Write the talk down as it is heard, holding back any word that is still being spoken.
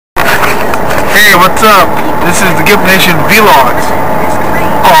Hey, what's up? This is the Gift Nation Vlogs.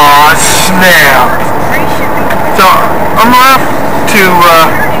 Aw, snap. So, I'm off to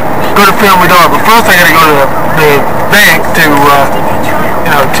go to Family Dollar, but first I gotta go to the bank to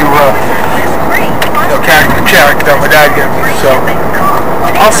cash the check that my dad gave me. So,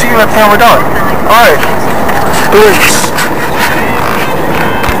 I'll see you at Family Dollar. Alright. Peace.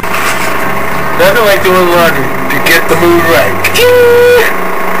 Nothing like doing laundry to get the mood right.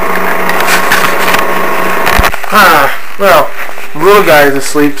 Well, the little guy is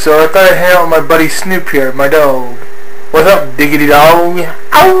asleep, so I thought I'd hang out with my buddy Snoop here, my dog. What's up, diggity dog?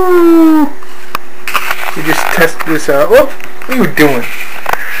 Ow! You just tested this out. Oh, what are you doing?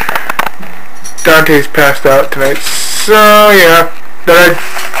 Dante's passed out tonight, so yeah, thought I'd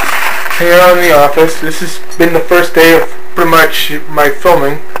hang out in the office. This has been the first day of pretty much my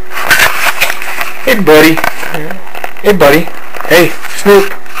filming. Hey, buddy. Hey, buddy. Hey,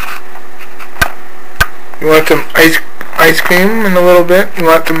 Snoop. You want some ice cream in a little bit? You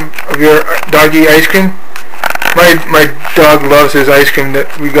want some of your doggy ice cream? My dog loves his ice cream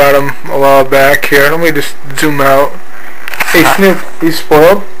that we got him a while back. Here, let me just zoom out. Hey, Snoop, are you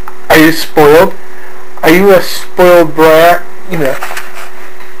spoiled? Are you spoiled? Are you a spoiled brat? You know.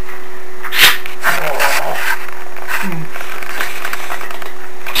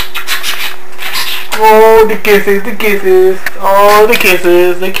 Oh, the kisses, the kisses. Oh, the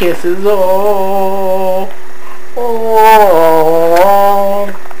kisses, the kisses. Oh, oh.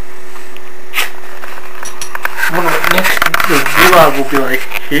 Next, the vlog will be like,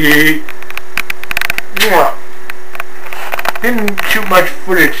 hee. Yeah. Didn't shoot much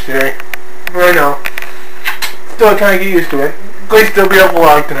footage today. But I know. Still trying to get used to it. Going to still be a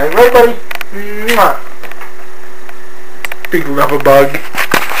vlog tonight, right, buddy? Mwah. Big love bug.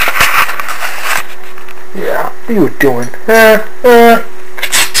 Yeah, what are you doing?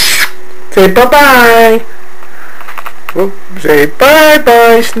 Say bye-bye. Whoop, say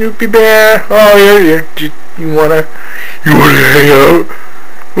bye-bye, Snoopy Bear. Oh, you wanna hang out?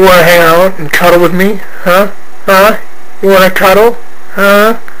 You wanna hang out and cuddle with me? Huh? Huh? You wanna cuddle?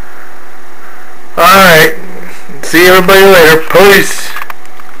 Huh? Alright. See everybody later. Peace.